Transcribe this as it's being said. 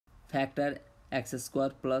factor x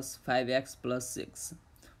square plus 5x plus 6.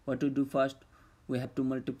 What to do first? We have to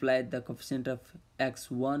multiply the coefficient of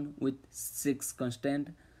x1 with 6 constant,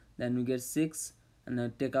 then we get 6,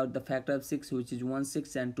 and take out the factor of 6, which is 1,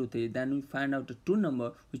 6 and 2, 3. Then we find out the two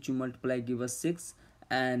number which we multiply give us 6,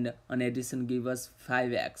 and on addition give us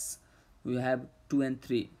 5x. We have 2 and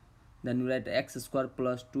 3. Then we write x square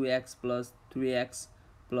plus 2x plus 3x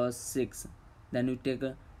plus 6. Then we take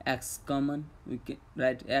x common, we can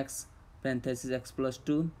write x parenthesis x plus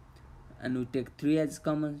 2, and we take 3 as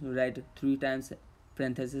common, we write 3 times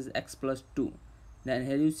parenthesis x plus 2. Then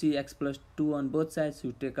here you see x plus 2 on both sides,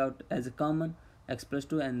 you take out as a common x plus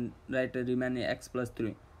 2 and write a remaining x plus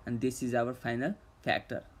 3, and this is our final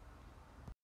factor.